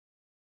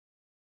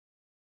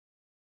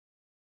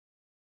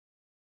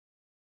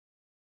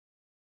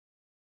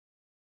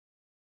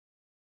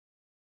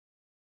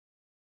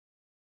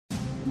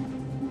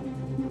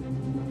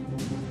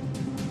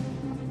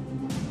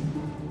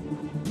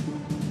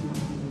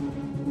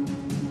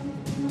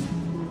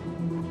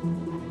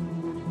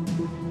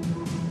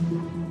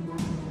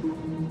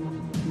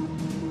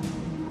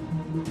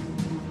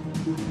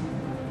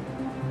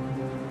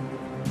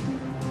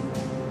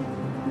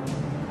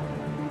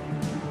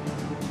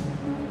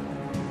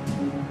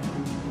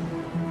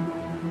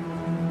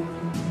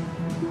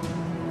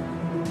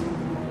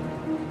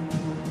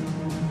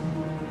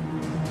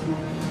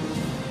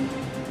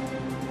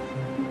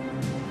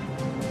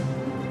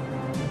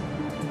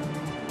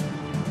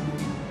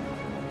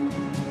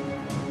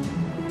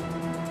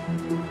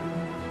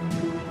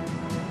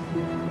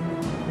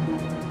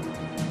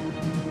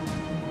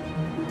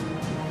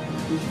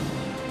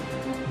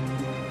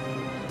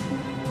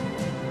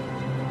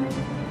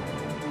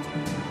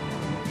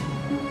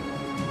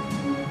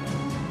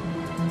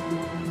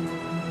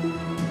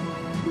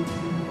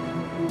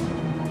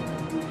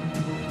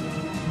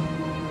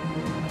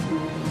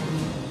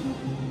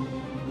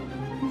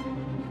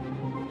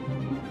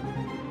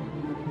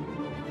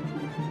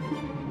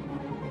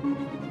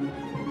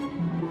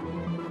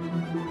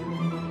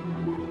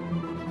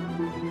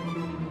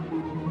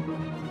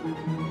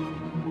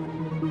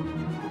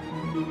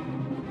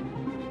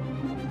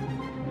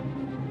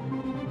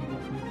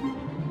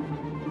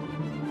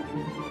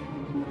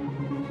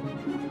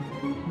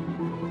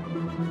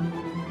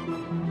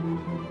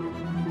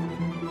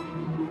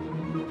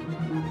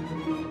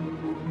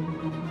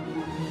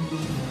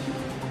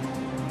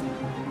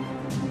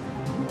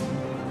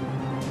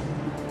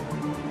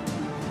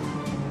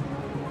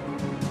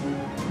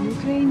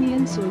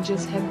Ukrainian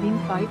soldiers have been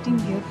fighting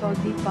here for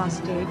the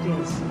past 8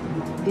 years.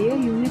 Their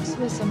units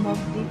were some of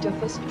the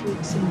toughest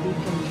troops in the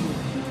country.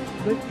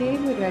 But they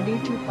were ready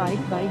to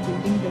fight by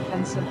building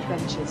defensive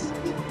trenches.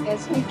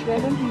 As we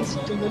traveled east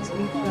towards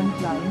the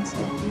front lines,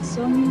 we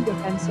saw new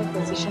defensive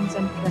positions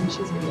and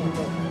trenches being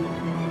built.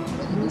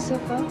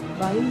 Mustafa,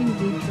 while in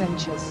the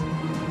trenches,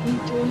 he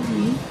told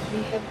me,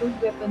 we have good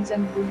weapons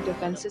and good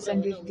defenses,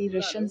 and if the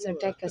Russians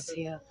attack us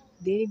here,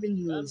 they will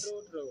lose.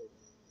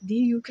 The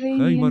Ukrainian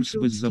Хаймарс без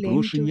troops claim to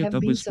запрошення have та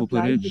been без supplied with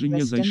попередження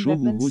Western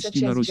зайшов у weapons гості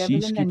such на as Javelin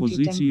російські anti-tank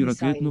позиції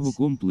ракетного missiles.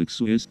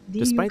 комплексу С. The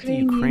Despite the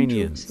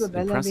Ukrainian troops were Ukrainians'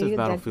 well impressive aware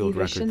that the battlefield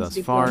record Russians thus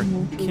far, deployed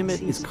more troops Kyiv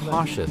is eastward.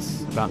 cautious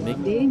about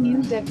making. They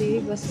knew that a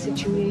worse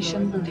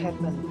situation would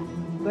happen.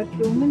 But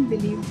Roman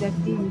believed that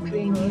the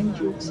Ukrainian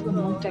troops were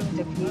more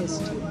tactically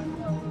astute.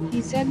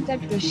 He said that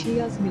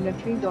Russia's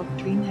military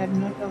doctrine had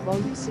not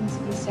evolved since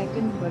the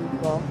Second World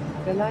War,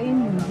 relying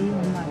only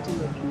on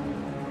artillery.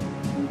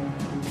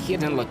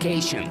 Hidden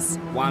locations.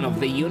 One of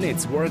the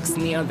units works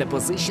near the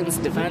positions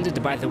defended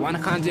by the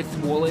 100th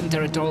Woolen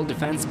Territorial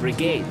Defense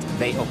Brigade.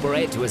 They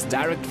operate with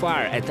direct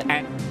fire at the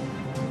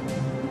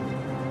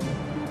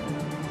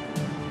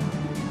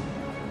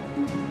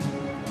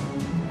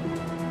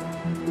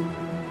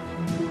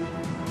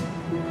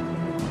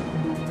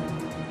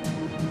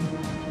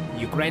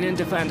Ukrainian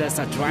defenders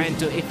are trying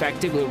to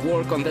effectively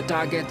work on the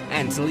target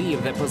and leave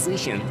the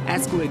position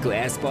as quickly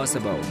as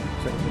possible.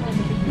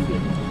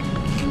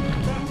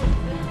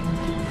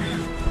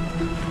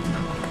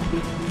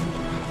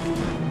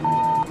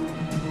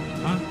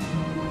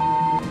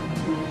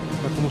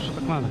 Потому что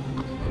так надо.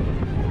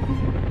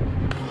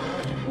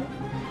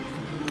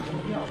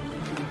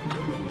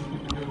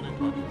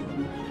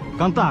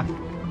 Контакт!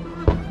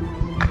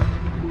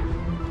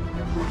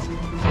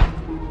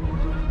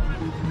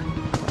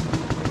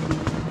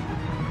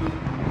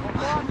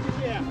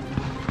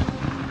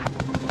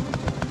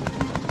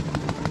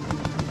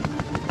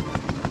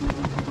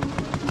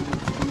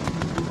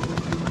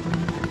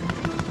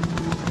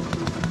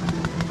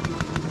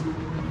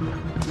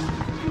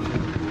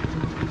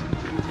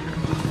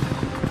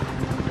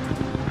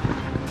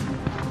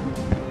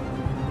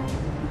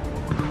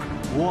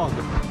 Вот.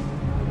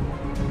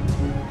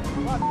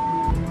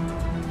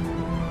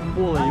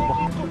 Поле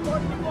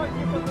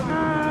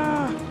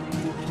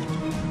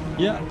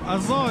я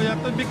Азов, я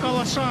тобі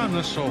калаша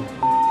знайшов.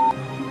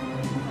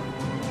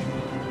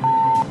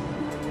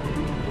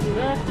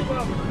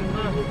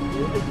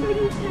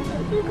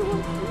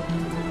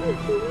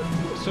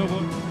 Все,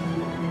 вот.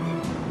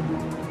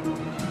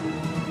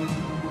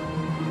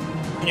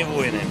 Не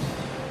воїни.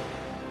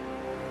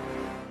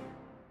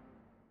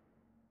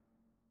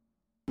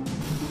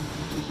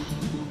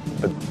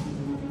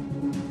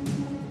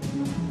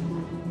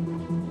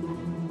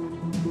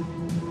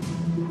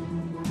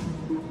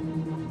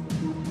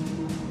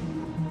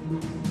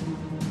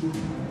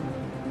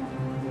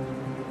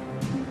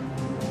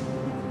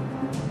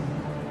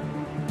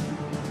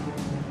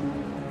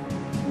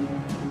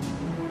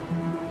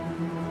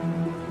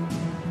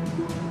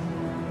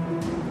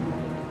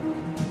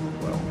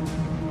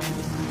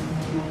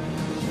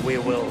 We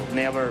will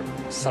never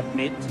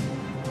submit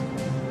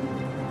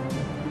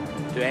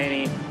to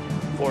any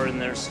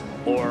foreigners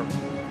or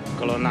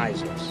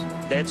colonizers.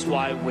 That's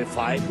why we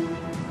fight.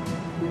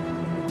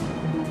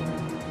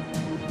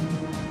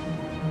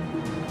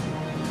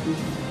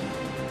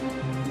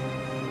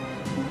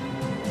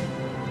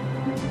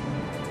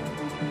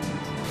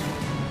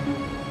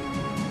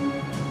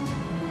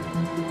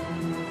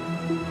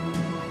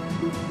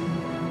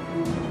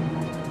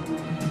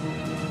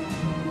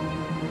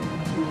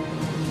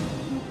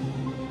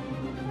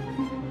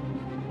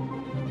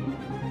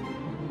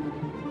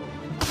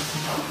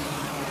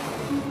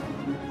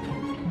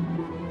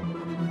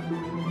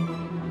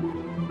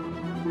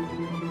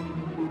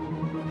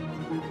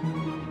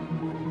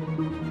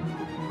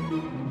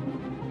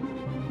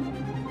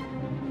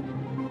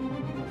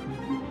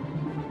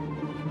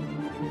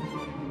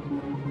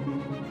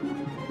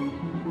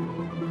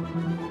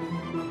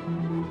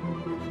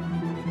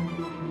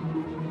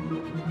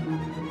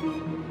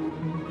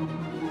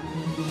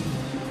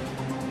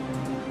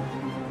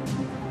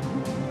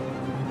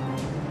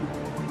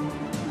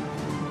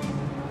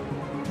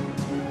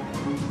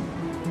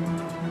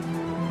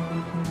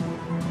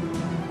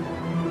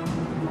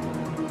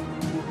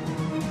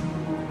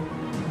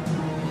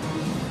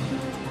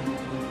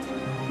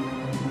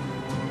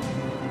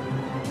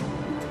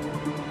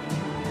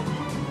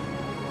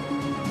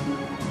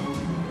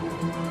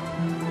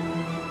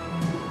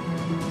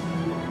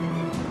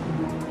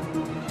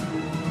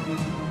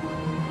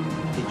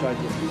 Tried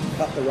to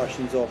cut the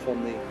Russians off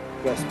on the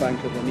west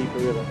bank of the Dnieper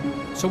River.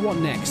 So what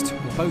next?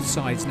 Well, both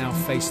sides now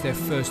face their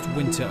first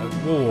winter at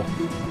war,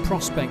 a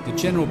prospect the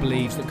general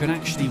believes that can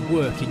actually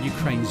work in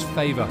Ukraine's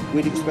favour.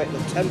 We'd expect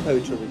the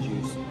tempo to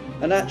reduce,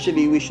 and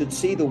actually we should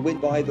see the win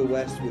by the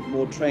west with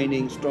more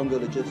training, stronger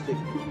logistics.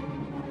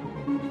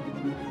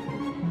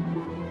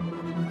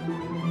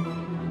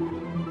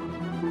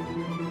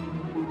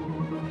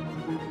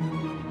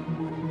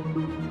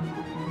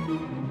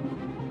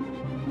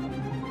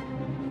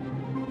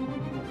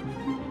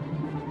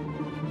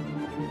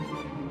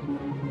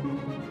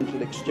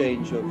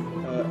 exchange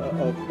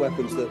of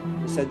weapons that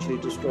essentially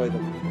destroy the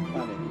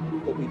planet.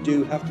 But we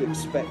do have to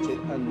expect it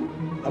and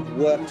have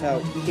worked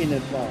out in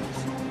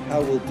advance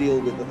how we'll deal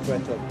with the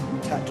threat of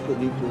tactical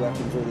nuclear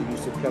weapons or the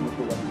use of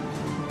chemical weapons.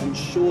 And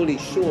surely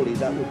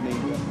that would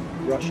mean that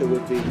Russia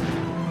would be...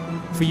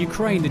 For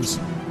Ukrainians,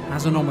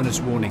 as an ominous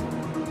warning.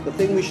 The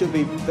thing we should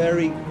be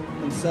very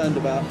concerned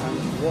about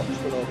and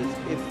watchful of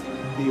is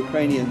if the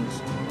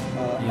Ukrainians...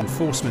 The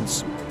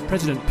enforcements.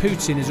 President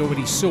Putin has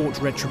already sought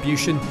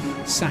retribution,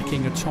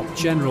 sacking a top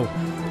general.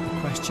 The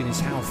question is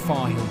how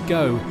far he'll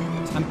go.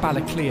 And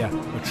Balaklia,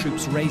 where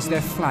troops raise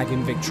their flag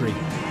in victory.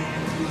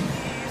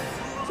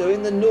 So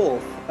in the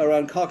north,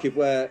 around Kharkiv,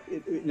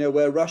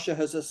 where Russia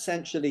has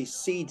essentially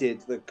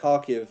ceded the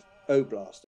Kharkiv Oblast,